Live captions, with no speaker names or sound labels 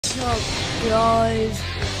What's up, guys?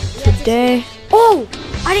 Today, oh,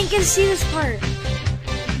 I didn't get to see this part.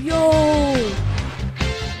 Yo.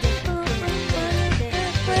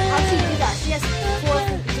 How'd she do that? She has 4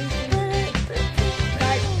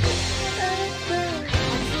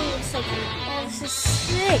 Oh, this is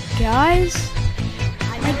sick, guys.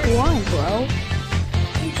 I'm blind, bro.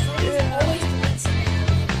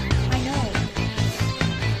 I know.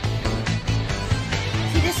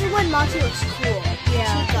 See, this is when Monty looks cool.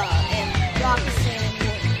 Yeah. Chica and Roxanne.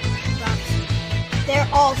 They're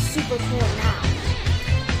all super cool now.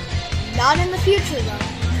 Not in the future, though.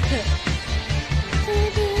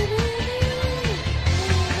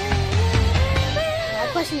 My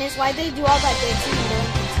question is, why they do all that dancing and no one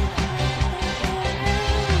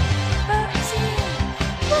can see them?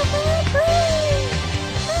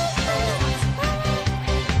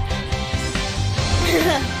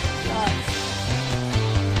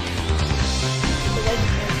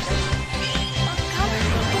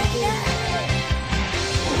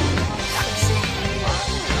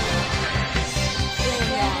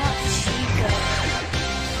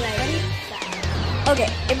 Okay,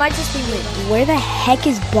 it might just be me. Where the heck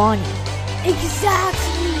is Bonnie? Exactly.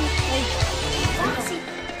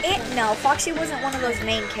 No, Foxy wasn't one of those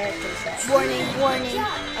main characters. Warning, warning.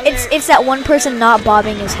 It's that one person not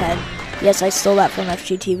bobbing his head. Yes, I stole that from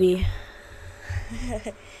FGTV.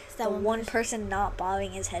 It's that one person not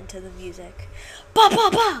bobbing his head to the music. Ba ba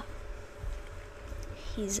ba.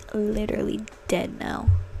 He's literally dead now.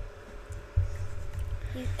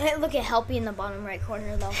 Hey, look at Helpy in the bottom right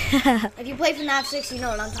corner, though. If you play FNAF 6, you know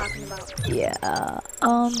what I'm talking about. Yeah.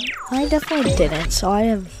 I definitely didn't, so I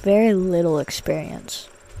have very little experience.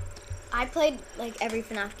 I played like every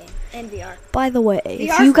FNAF game in VR. By the way, VR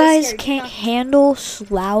if you guys scary. can't handle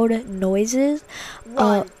loud noises,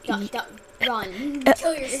 Run, run. Kill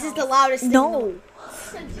yourself. This is the loudest thing. no.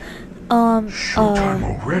 Showtime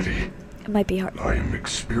already. It might be hard. I am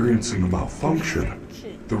experiencing a malfunction.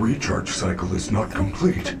 The recharge cycle is not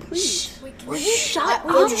complete. Shut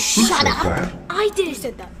Who up. said that? I did. You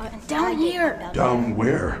said that. Down here. Down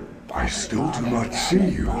where? I still do not see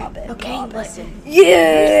you. Okay, listen.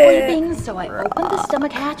 Yeah. Sleeping, so I opened the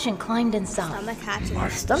stomach hatch and climbed inside. Stomach hatch. My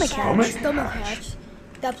Stomach Stomach hatch.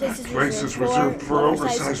 That place is place is reserved reserved for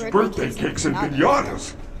oversized birthday cakes and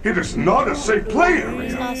pinatas. It is not a safe play It's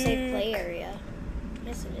area. not a safe play area.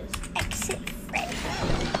 Yes, it is. Exit Freddy.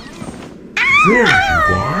 There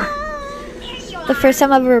you are. The first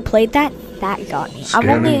time I've ever played that got me.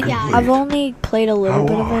 Scanning complete. I've only played a little How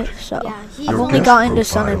bit of odd. it, so Yeah, I've Your only guest gotten to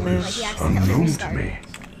Sun and profile Moon. is unknown to me.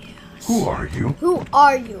 Who are you? Who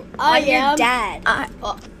are you? I'm your dad. I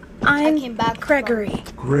I'm came back. Gregory.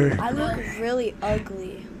 Greg. I look really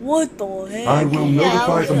ugly. What the heck? I will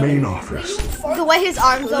notify the main office. The way his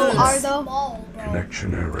arms are though.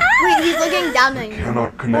 Connection error. Wait, he's looking down at you.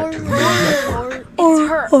 Cannot connect to the main network. It's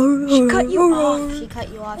her. She cut you off. She cut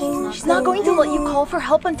you off. She's not going to let you call for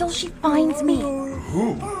help until she finds me.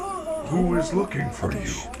 Who? Who is looking for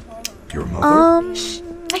you? Your mother?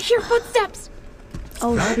 I hear footsteps.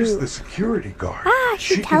 Oh That is shoot. the security guard.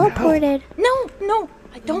 She can help. teleported. No,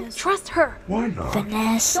 I don't trust her. Why not? Don't know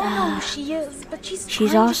Vanessa. who she is, but she's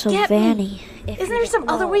She's trying also to get Vanny. me. Isn't there some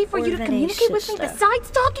other way for you to communicate with me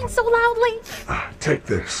besides talking so loudly? Take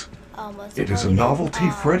this. Almost. It is a novelty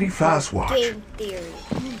Freddy Fast Watch. Game theory.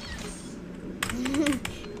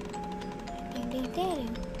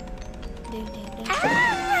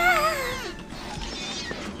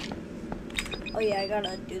 Oh yeah, I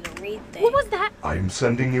gotta do the read thing. What was that? I am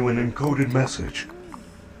sending you an encoded message.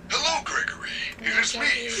 Hello, Gregory. It is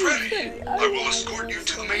me, Freddy. I will escort you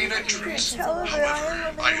to the main entrance. However,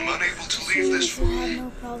 I am unable to leave this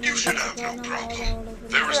room. You should have no problem.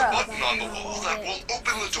 There is a button on the wall that will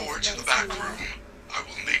open the door to the back room. I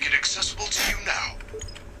will make it accessible to you now.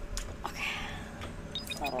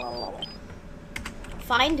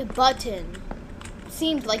 Find a button.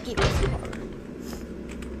 Seemed like it was hard.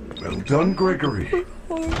 Well done, Gregory.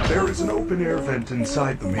 There is an open-air vent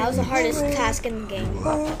inside the main. That was the hardest task in the game. You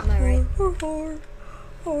will have Am I right?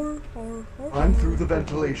 to climb through the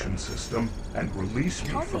ventilation system and release me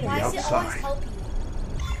from the outside.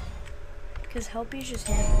 Because Helpy's just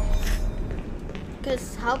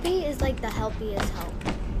Because Helpy is like the helpiest help.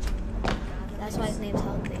 That's why his name's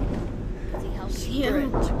Helpy. Because he helps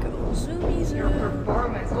you. Your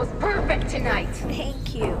performance was perfect tonight.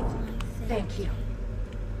 Thank you. Thank you.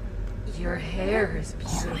 Your hair is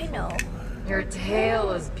beautiful. I know. Your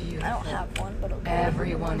tail is beautiful. I don't have one, but okay.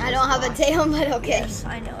 Everyone. I don't have a tail, but okay. Yes,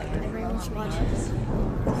 I know. Everyone's watching.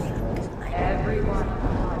 Everyone.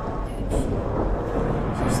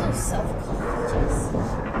 You're so self-conscious.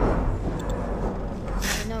 I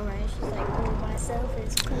know, myself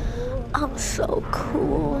is cool. I'm so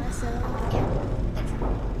cool. Myself. Yeah.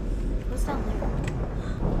 What's down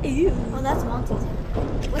there? Ew. Oh, that's Monty's hair.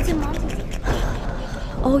 What's in Monty's hair?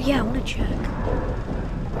 Oh yeah, I want to check.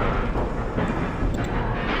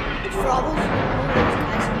 For all those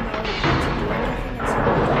guys who know to do anything and so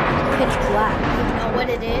Pitch black. you know what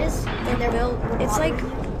it is, then they're It's like,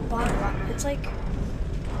 it's like,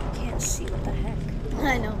 I can't see what the heck.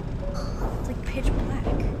 I know. It's like pitch black.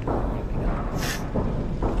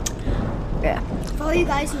 Yeah. For all you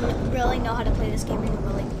guys who really know how to play this game and you're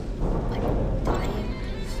really like dying,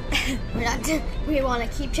 we're not. We want to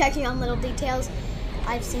keep checking on little details.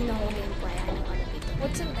 I've seen the whole game play. I know how to beat them.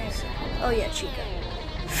 What's in there? Oh yeah, Chica.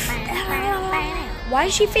 Why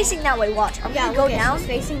is she facing that way? Watch. I'm gonna go down. She's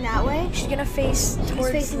facing that way. She's gonna face She's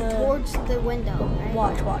towards facing towards the window. Right?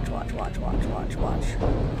 Watch.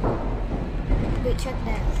 Wait, check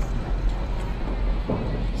that.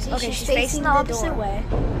 See, Okay, she's facing the opposite door. way.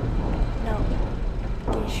 No.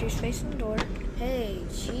 Okay, she's facing the door. Hey,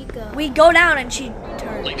 Chica. We go down and she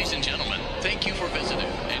turns. Ladies and gentlemen, thank you for visiting,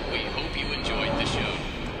 and we hope you enjoyed the show.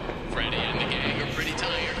 Freddy and the gang are pretty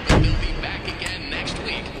tired, but they'll be back again next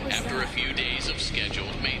week after a few days of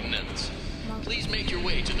scheduled maintenance. Please make your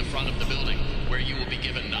way to the front of the building, where you will be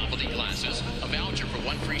given novelty glasses, a voucher for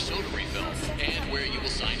 1 free soda refill, and where you will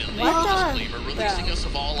sign a legal disclaimer releasing us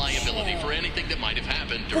of all liability for anything that might have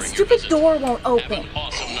happened during The your stupid visit. door won't Have open. an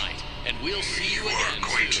awesome night, and we'll see you You are again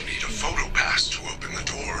going to soon. need a photo pass to open the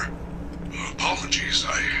door. Apologies,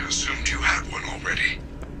 I assumed you had one already.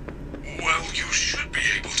 Well, you should be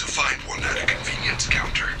able to find one at a convenience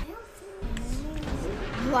counter.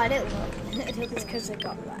 Why did it look? It's because it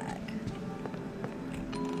got lag.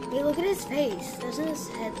 Wait, look at his face. Doesn't his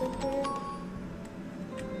head look weird?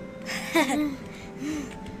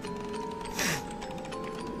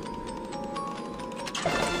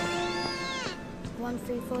 One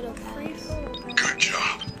free photo pass. Good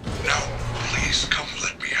job. Now, please come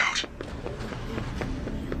let me out.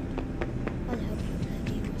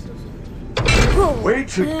 Way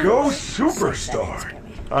to go, superstar!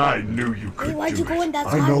 I knew you could why'd do you go in it. that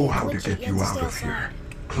I spot? know You how to glitched it. get You you have to out stay of here.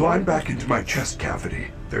 outside. Climb back into my chest cavity.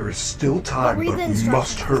 There is still time, read but the we must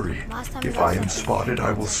instructions. hurry. Last time you If got I am something. spotted,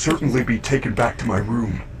 I will certainly be taken back to my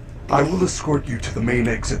room. I will escort you to the main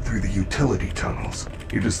exit through the utility tunnels.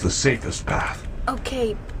 It is the safest path.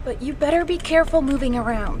 Okay, but you better be careful moving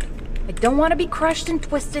around. I don't want to be crushed and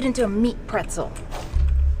twisted into a meat pretzel.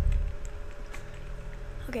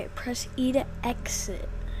 Okay, press E to exit.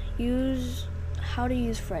 Use how to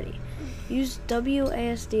use Freddy. Use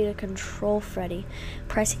WASD to control Freddy.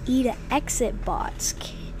 Press E to exit bots.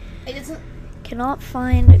 It doesn't. Cannot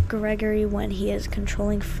find Gregory when he is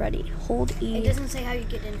controlling Freddy. Hold E. It doesn't say how you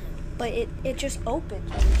get in. But it just opens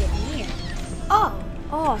when you get near. Oh,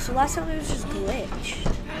 Oh, so last time it was just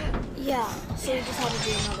glitched. yeah. So you just have to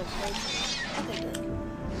do another playthrough. Okay,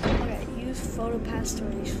 good. Okay, use photo pass to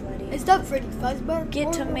release Freddy. Is that Freddy Fazbear?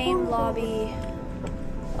 Get to main lobby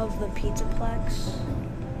of the Pizzaplex.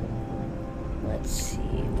 Let's see,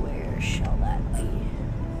 where shall that be?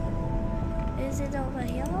 Is it over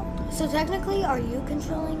here? So technically, are you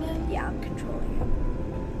controlling him? Yeah, I'm controlling him.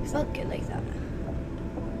 It's not good like that.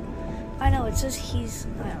 I know, it says he's,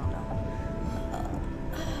 I don't know.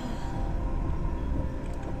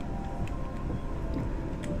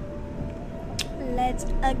 Let's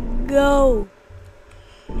go.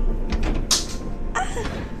 Ah.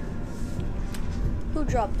 Who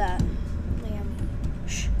dropped that? Liam.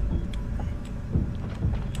 Shh.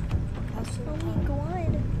 Oh my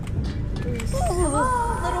god.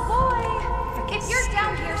 Little boy, if you're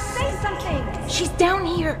down here, say something. She's down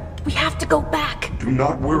here. We have to go back. Do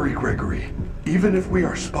not worry, Gregory. Even if we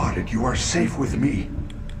are spotted, you are safe with me.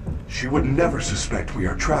 She would never suspect we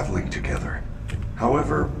are traveling together.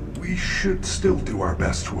 However, we should still do our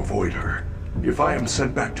best to avoid her. If I am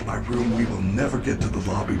sent back to my room, we will never get to the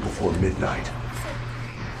lobby before midnight.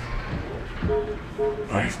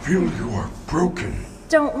 I feel you are broken.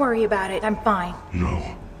 Don't worry about it. I'm fine.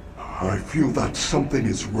 No, I feel that something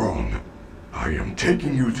is wrong. I am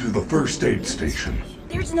taking you to the first aid station.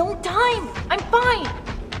 There's no time. I'm fine.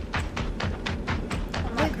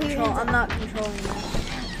 I'm not controlling this.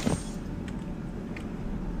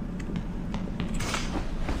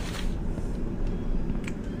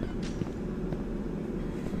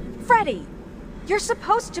 Freddy, you're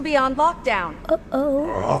supposed to be on lockdown. Uh-oh.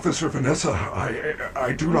 Officer Vanessa,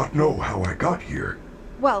 I do not know how I got here.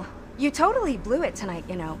 Well, you totally blew it tonight,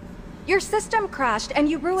 you know. Your system crashed and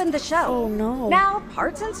you ruined the show. Oh, no. Now,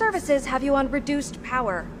 parts and services have you on reduced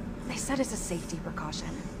power. They said it's a safety precaution.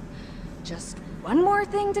 Just one more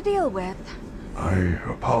thing to deal with. I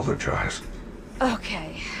apologize.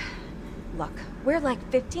 Okay. Look, we're like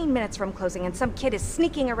 15 minutes from closing and some kid is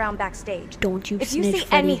sneaking around backstage. Don't you If snitch, you see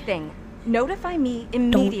Freddy. anything, notify me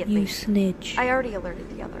immediately. Don't you snitch. I already alerted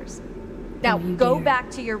the others. Now Don't you go dare. back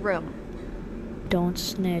to your room. Don't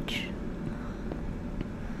snitch.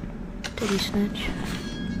 Did he snitch?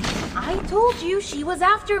 I told you she was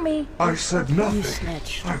after me. I said nothing.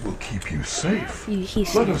 snitched. I will keep you safe. He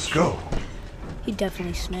Let us snitched. go. He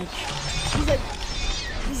definitely snitched. He's like,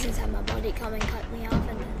 he's just had my buddy come and cut me off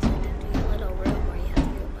and then send him to a little room where you have to do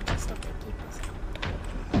a bunch of stuff to keep us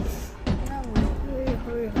out.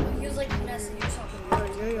 He was like messing or something.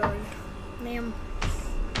 Ma'am.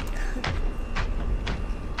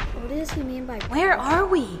 What does he mean by Where are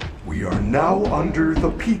we? We are now under the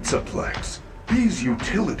Pizzaplex. These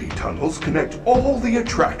utility tunnels connect all the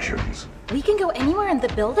attractions. We can go anywhere in the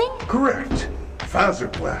building? Correct.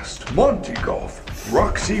 Fazerblast, Monte Golf,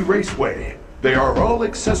 Roxy Raceway. They are all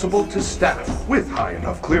accessible to staff, with high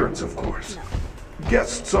enough clearance, of course.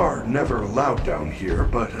 Guests are never allowed down here,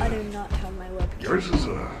 but I do not have my webcam. yours is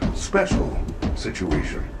a special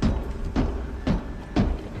situation.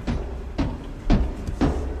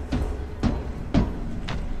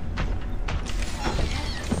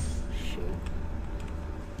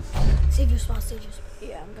 Save your spot, save your spot.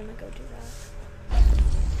 Yeah, I'm gonna go do that.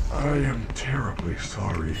 I am terribly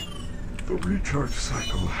sorry. The recharge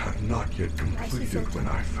cycle had not yet completed when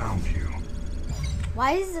I found you.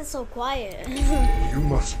 Why is it so quiet? You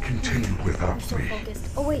must continue without so me. focused.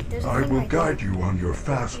 Oh wait, there's a I thing will right there. guide you on your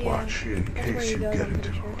fast watch in where case you you go get in the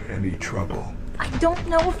into picture. any trouble. I don't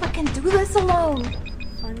know if I can do this alone.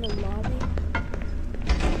 Find the lobby.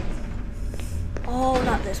 Oh,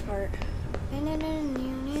 not this part.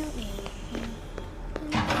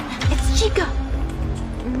 It's Chica.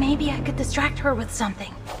 Maybe I could distract her with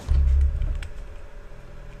something.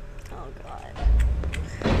 Oh god.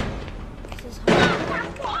 This is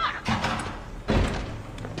hard.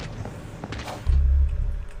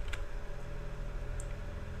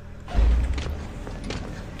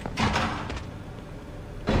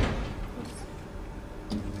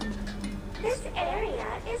 This area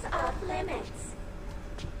is off limits.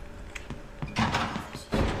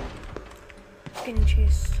 Getting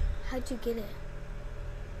chased. How'd you get it?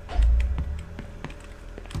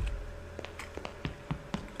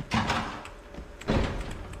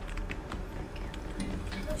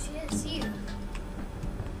 Oh, she didn't see you.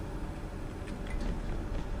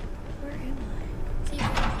 Where am See you.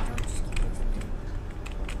 Don't just keep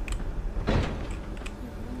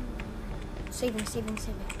listening.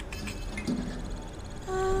 Saving.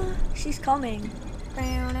 I? She's coming.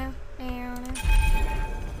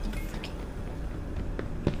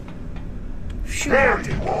 Shoot. There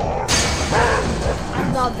you are!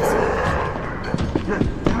 I love this movie.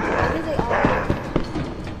 I think they all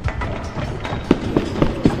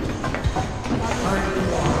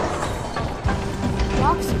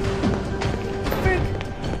Roxy. Frick.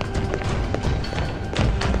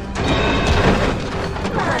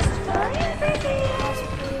 Must forever be.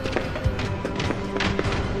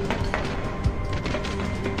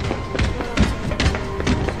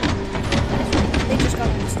 They just got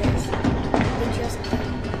on the stairs. They just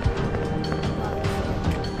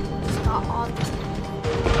got on the stairs.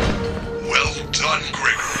 Well done,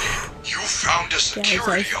 Gregory. You found a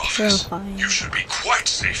security that's office. terrifying. You should be quite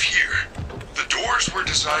safe here. The doors were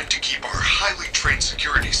designed to keep our highly trained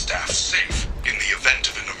security staff safe in the event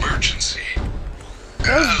of an emergency.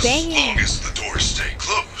 As banging. long as the doors stay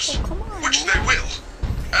closed, Oh, come on, which man. they will.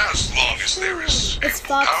 As long as there is It's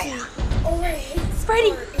ample Foxy. power. Oh, I hate this Freddy!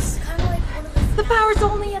 door. It's kind of like one of The power's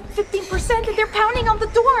only at 15% and they're pounding on the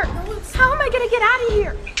door. How am I gonna get out of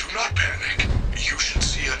here? Do not panic. You should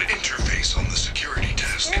see an interface on the security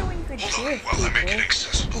desk. Where you could Hold hear on while I make it people,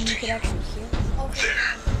 accessible and to you could you. actually hear them.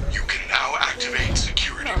 There. You can now activate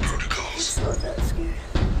security protocols. It's not that scary.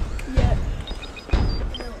 Yeah.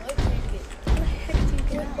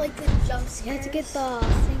 like the jump scare. You have to get the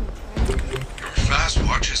thing. Your fast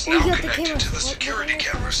watch is Oh, now you have the connected camera. to the What- security what is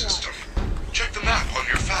camera fast watch? system. Check the map on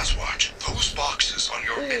your fast watch. Those boxes on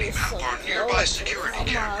your mini-map are nearby security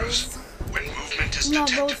cameras. When movement is No,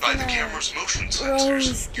 detected those by the gonna- camera's motion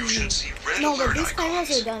sensors, you should see red No, but alert these cameras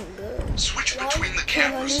are icons. done good. Switch between the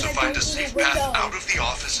cameras to find a safe path out of the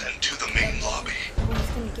office and to the main lobby. I'm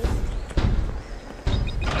just gonna get it.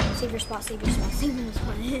 Save your spot, save your spot, save your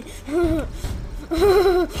spot.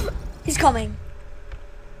 He's coming.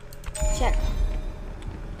 Check.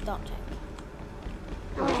 Don't check.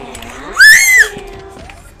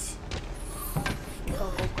 Go, go,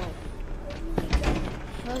 go.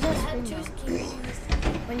 What was that scream?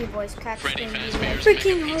 When your voice cracks. Freddy when you Fazbear's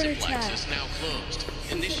Freaking Mega heart Pizzaplex attack. is now closed.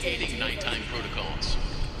 Initiating nighttime protocols.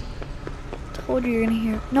 Told you you're gonna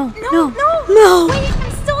hear. No. Wait,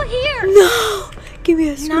 I'm still here! No! Give me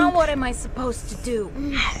a screen. Now what am I supposed to do?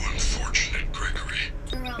 How unfortunate, Gregory.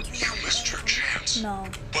 You missed your chance. No.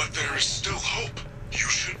 But there is still hope. You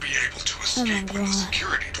should be able to Oh my escape when the God.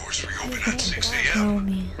 security doors reopen at 6 Tell a.m.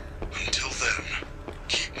 me. Until then,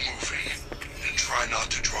 keep moving and try not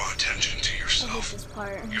to draw attention to yourself. This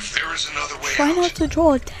part. If there is another way Try out, not to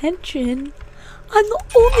draw attention. I'm the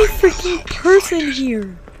only freaking person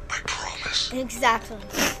here. I promise. Exactly.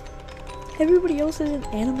 Everybody else is an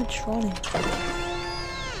animatronic.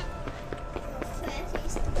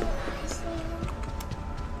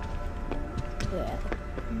 Yeah.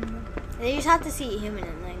 They just have to see him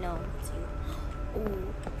and they know it's you.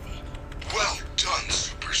 Ooh. Well done,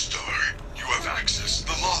 superstar. You have accessed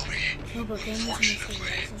the lobby.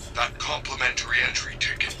 Unfortunately, that complimentary entry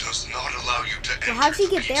ticket does not allow you to enter. So how'd she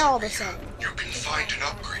the get there all of a pizzeria. sudden? You can find an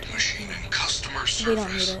upgrade machine in customer service. We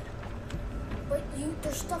don't need it. But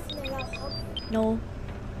there's stuff in there that'll help you. No.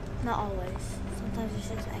 Not always. Sometimes it's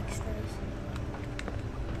just extras.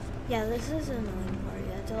 Yeah, this is an annoying part.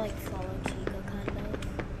 You have to like follow Chica kind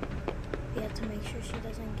of. You have to make sure she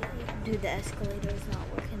doesn't get you. Dude, the escalator is not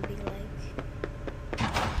working. Be like,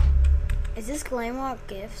 is this Glam Rock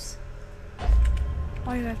Gifts?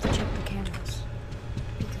 Why do you have to check the cameras?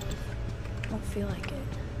 Because I don't feel like it.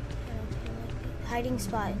 I don't feel like it. Hiding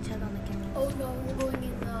spot and check on the camera. Oh no, we're going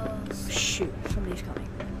in the Shoot, somebody's coming.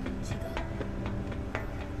 Chica.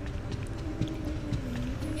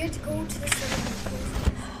 You have to go to the center.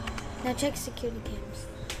 Now check security cams.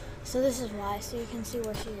 So this is why, so you can see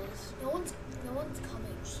where she is. No one's coming.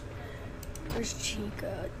 Where's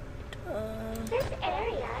Chica? This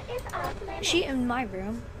area is off Is limits. she in my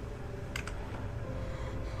room?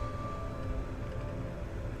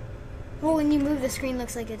 Well, when you move, the screen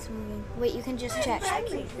looks like it's moving. Wait, you can just check.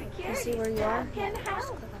 Friendly You see where security you are? staff can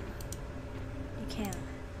help. You can't.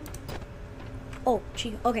 Oh,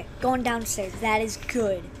 Chica. Okay, going downstairs. That is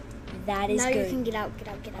good. That is Now good. you can get out.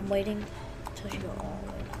 I'm waiting until she goes all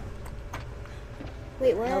the way down.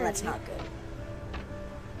 Wait, where? No, are that's you? not good.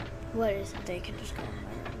 What is it? They can just go in my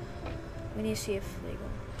room. We need to see if they go.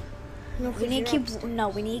 No, We need to keep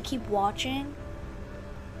we need to keep watching.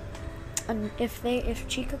 And if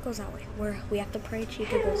Chica goes that way, we have to pray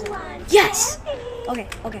Chica goes that way. Yes! Okay.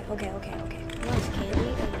 What's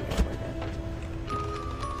candy?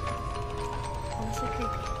 Honestly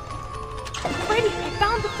creepy. Freddy, I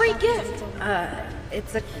found the free gift!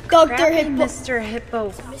 It's a Dr. crappy Hippo. Mr. Hippo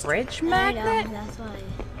fridge I know, magnet? that's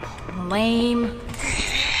why. Lame.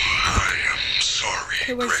 I am sorry,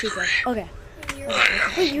 Okay, where's Chica? Gregory. Okay.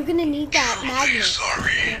 Wait, you're gonna need that Truly magnet.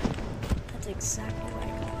 sorry. That's exactly what I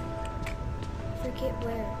got. Forget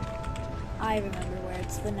where. I remember where.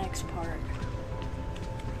 It's the next part.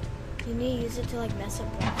 You need to use it to like mess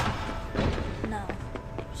up the No.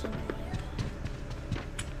 something.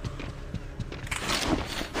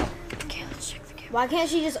 Okay, let's check the camera. Why can't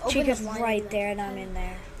she just open Chica's the blind right and, there and I'm in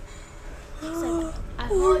there. like, I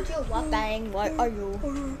heard you. What bang? What are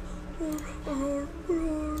you?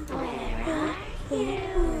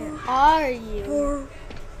 Are you?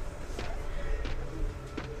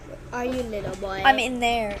 Are you, little boy? I'm in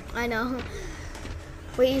there. I know.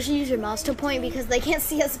 Wait, you should use your mouse to point because they can't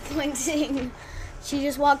see us pointing. She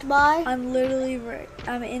just walked by. I'm literally right.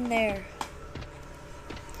 I'm in there.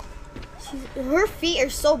 Her feet are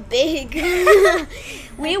so big.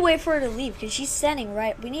 We need to wait for her to leave because she's standing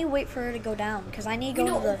right. We need to wait for her to go down because I need to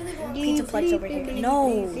go to the pizza place over here.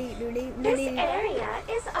 No. This area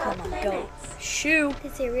is off Come on, limits. go. Shoo.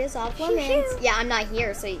 This area is off limits. Yeah, I'm not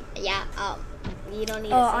here, so yeah. You don't need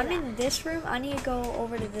to Oh, say I'm that. in this room. I need to go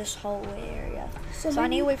over to this hallway area. So I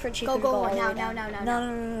need to wait for Chica to go go all the now, way down. now.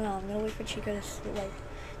 No. I'm gonna wait for Chica to like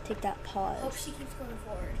take that pause. She keeps going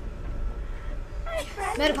forward.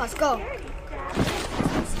 Metapause, go.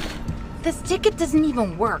 This ticket doesn't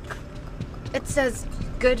even work. It says,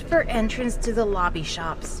 good for entrance to the lobby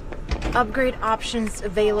shops. Upgrade options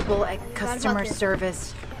available at customer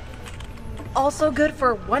service. Also good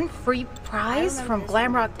for one free prize from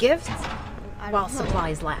Glamrock Gifts while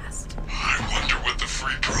supplies last. I wonder what the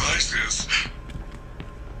free prize is.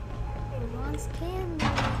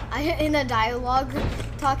 In a dialogue,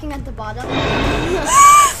 talking at the bottom.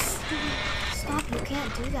 Stop, you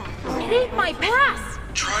can't do that. It ain't my pass!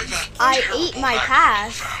 Try that. I terrible ate my magnet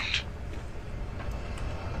pass. you found.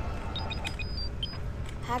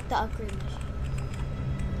 Hack the upgrade machine.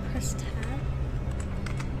 Press tab.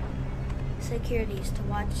 Securities to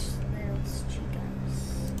watch those chicas.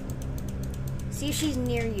 See if she's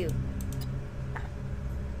near you.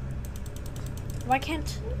 Why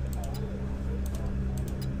can't?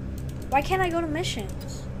 Why can't I go to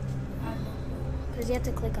missions? Because you have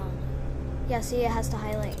to click on it. Yeah, see, it has to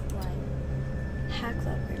highlight. Like, Hack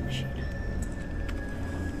the upgrade machine.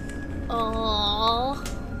 oh.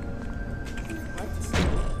 What?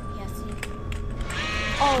 Yeah, see.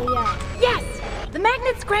 Oh, yeah. Yes! The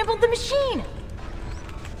magnet scrambled the machine!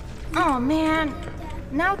 Oh, man.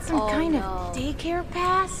 Now it's some kind of daycare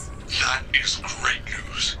pass? That is great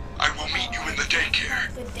news. I will meet you in the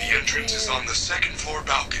daycare. The entrance is on the second floor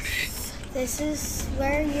balcony. This is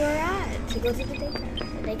where you're at to go to the daycare.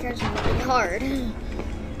 The daycare's really hard.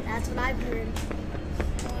 That's what I've heard.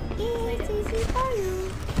 It's easy for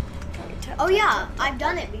you. Oh yeah, I've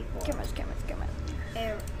done it before. Cameras.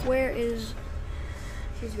 Where is...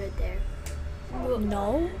 She's right there.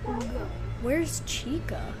 No? Where's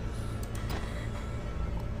Chica?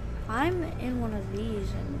 I'm in one of these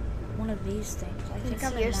and one of these things. I You think can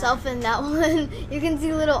I'm see in yourself in that one. You can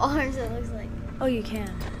see little arms, it looks like. that. Oh, you can.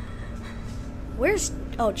 Where's...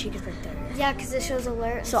 Oh, Chica's right there. Yeah, because it shows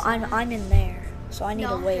alert. So I'm in there. So I need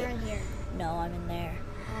to wait. You're in here. No, I'm in there.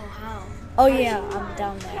 Oh, how? Oh yeah, I'm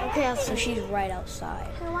down there. Okay, I'll So see. she's right outside.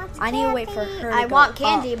 I want I need to wait for her to I go want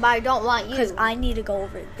candy, up, but I don't want you. because I need to go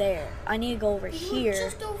over there. I need to go over here.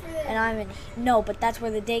 Just over there. And I'm in... No, but that's where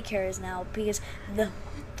the daycare is now, because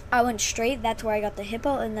I went straight, that's where I got the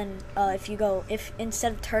hippo, and then if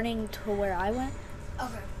instead of turning to where I went...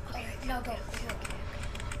 Okay. No, go. Okay.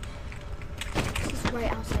 She's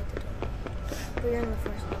right outside the door. But you're in the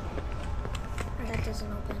first level. That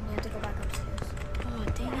doesn't open. You have to go back upstairs. Oh,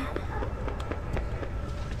 dang it.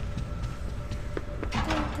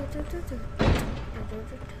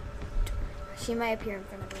 She might appear in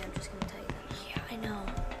front of me. I'm just gonna tell you that. Yeah, I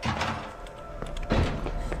know.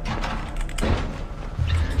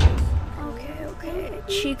 Okay.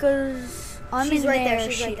 Chica's... She's in right there,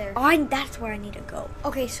 there. she's right there. That's where I need to go.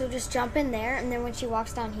 Okay, so just jump in there, and then when she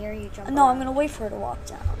walks down here, you jump. No, around. I'm gonna wait for her to walk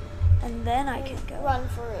down, and then I can go. Run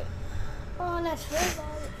for it. Oh, that's really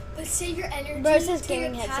But save your energy. Bro, it says to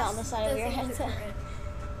gaming get headset on the past side of your thing with the headset.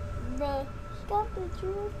 current. Bro, stop the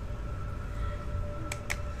truth.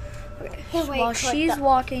 Okay. Hey, wait, While click she's the-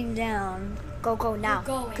 walking down, Go now.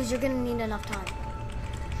 going. Because you're gonna need enough time.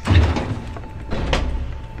 I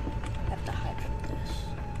have to hide from this.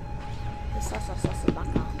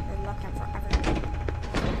 They're looking forever.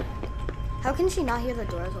 How can she not hear the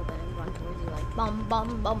doors open and run towards you like bum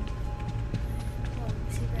bum bum?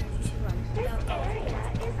 Save your energy to run. This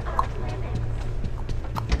area is off limits.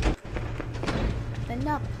 Bend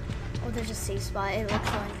up. Oh, there's a safe spot. It looks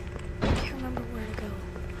like. I can't remember where to go.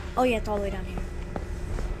 Oh yeah, it's all the way down here.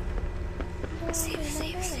 Save.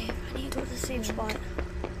 I need to go to the safe spot.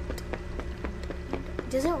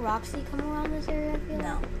 Doesn't Roxy come around this area? I feel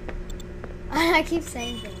No. like? I keep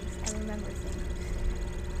saying things. I remember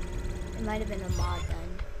things. It might have been a mod then.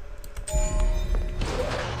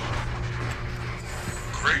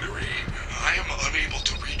 Gregory, I am unable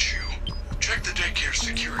to reach you. Check the daycare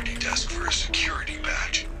security desk for a security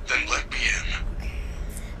badge, then let me in.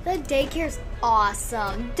 The daycare's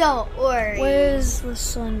awesome. Don't worry. Where's the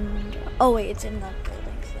sun? Oh wait, it's in the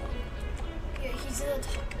building. So. Yeah, he's in the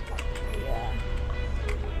top part. Yeah.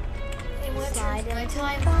 And when it Slide turns into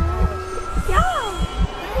nighttime,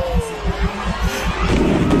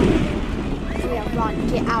 So yeah, run.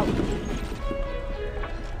 Get out.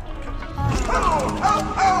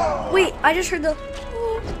 Wait, I just heard the.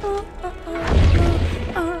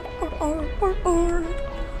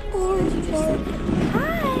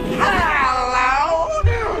 Hello!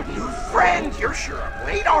 New friends, you're sure I'm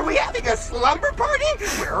late. Are we having a slumber party?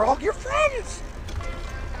 Where are all your friends?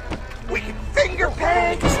 We can finger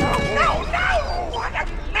pigs. No! What a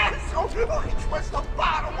mess! Oh, which was the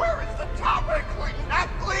bottom? Where is the top?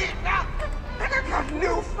 Clean up! I got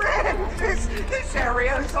new friends. This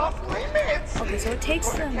area is off limits. Okay, so it takes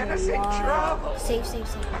them Get a us in while. trouble. Safe.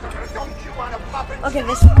 Don't you want a puppet? Okay,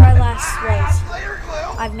 this is where I last was. Glitter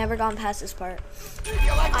glue? I've never gone past this part. You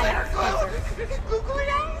like glitter glue? Googly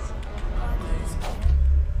eyes?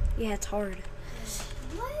 Yeah, it's hard.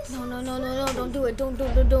 No. Don't do it. Don't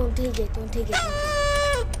take it. Don't take it.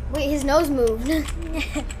 Wait, his nose moved. Give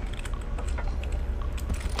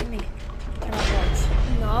me. Turn off lights.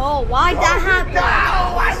 No, why'd that happen? No!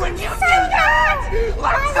 Why would you do that?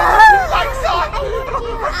 Lights on!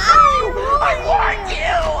 I warned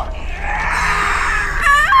you!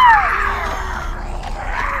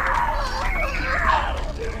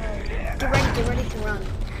 Get ready to run.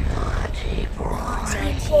 Naughty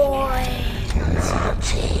boy.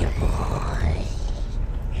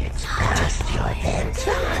 It's past your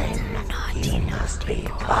bedtime. You must be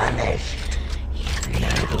punished.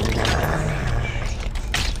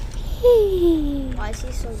 Why is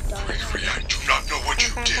he so dark? Gregory, I do not know what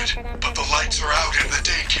you did, but the lights are out in the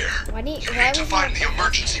daycare. Why do you, You why need to was find my- the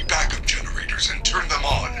emergency backup generators and turn them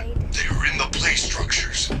on. They are in the play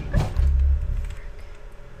structures.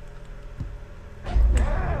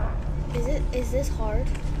 Is this hard?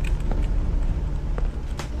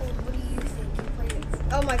 What do you think? You played it.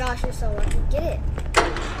 Oh my gosh, you're so lucky. Get it.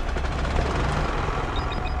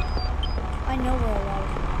 I know we're allowed.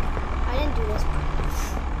 I didn't do this.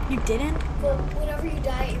 You didn't? Well, whenever you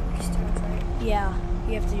die, it restarts, right? Yeah.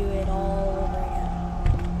 You have to do it all over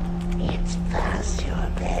again. It's past your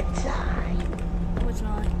bedtime. No, it's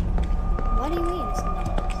not. What do you mean it's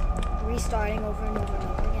not? Restarting over and over and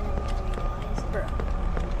over again every time he dies. Bro.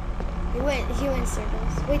 He went in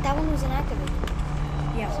circles. Wait, that one was inactivated.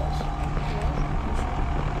 Yeah, it was.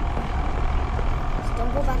 So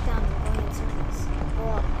don't go back down. We're going in circles.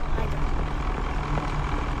 Well, I don't.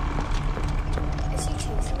 Is he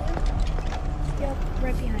chasing you? Yep,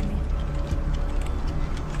 right behind me.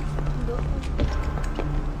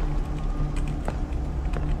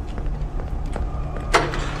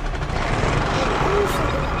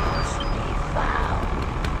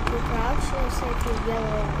 You crouch, it's like a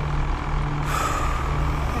yellow.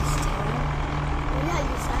 That's terrible. Oh yeah,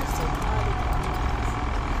 you sound so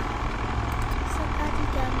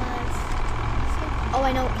dumbass. Oh,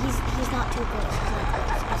 I know. He's not too close. He's not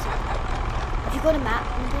close. I saw it. If you go to map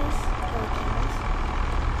windows, go to cameras,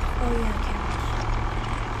 Oh yeah, cameras.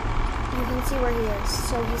 you can see where he is.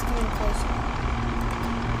 So he's coming closer.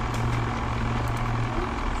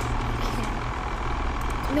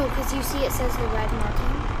 No, because you see it says the red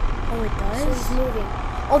marking. Oh, it So does? he's moving.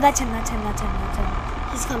 Oh, that's him, that's him, that's him, that's him.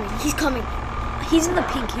 He's coming. He's coming. He's in the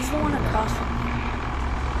pink. He's the one across from me.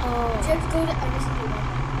 Oh. Do you have to go to every single one?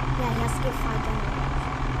 Yeah, he has to get 5 damage.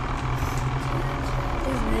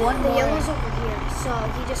 There's one The more. yellow's over here, so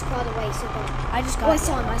he just crawled away. So go. I just Oh, got I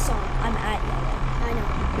saw him. I saw him. I'm at yellow. I know.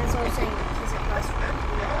 That's what I'm saying. He's across from me.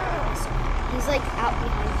 I saw him. He's like out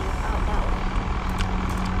behind you, out that way.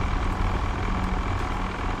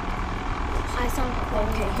 I saw him.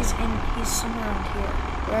 Okay, he's somewhere around here.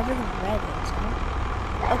 Wherever the red is,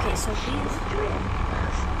 huh? Okay, so he's...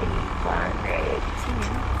 Must be funny. Is he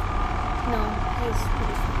near? No, he's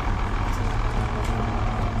pretty far. He's not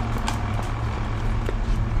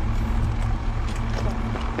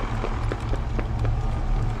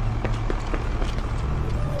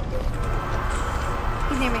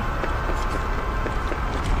He's near me.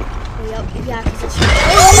 Yep, yeah, because it's...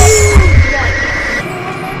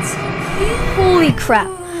 Holy crap.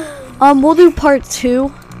 We'll do part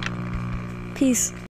 2. Peace.